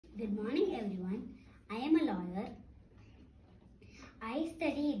Good morning everyone. I am a lawyer. I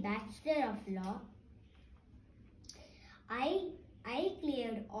study Bachelor of Law. I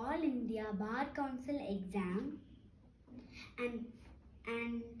cleared All India Bar Council exam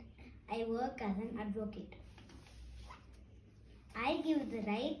and I work as an advocate. I give the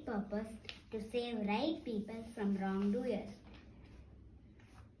right purpose to save right people from wrongdoers.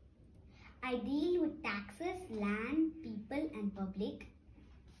 I deal with taxes, land, people and public.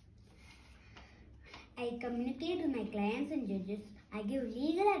 I communicate with my clients and judges. I give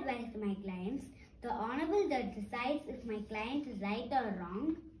legal advice to my clients. The honorable judge decides if my client is right or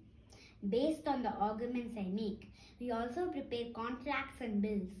wrong based on the arguments I make. We also prepare contracts and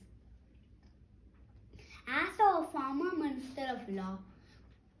bills. As our former Minister of Law,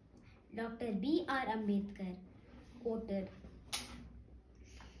 Dr. B.R. Ambedkar, quoted,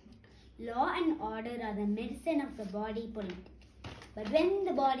 "Law and order are the medicine of the body politic. But when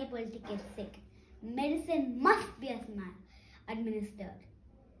the body politic is sick, medicine must be administered."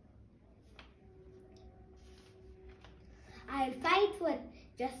 I will fight for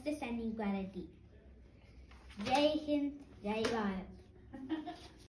justice and equality. Jai Hind, Jai Bharat.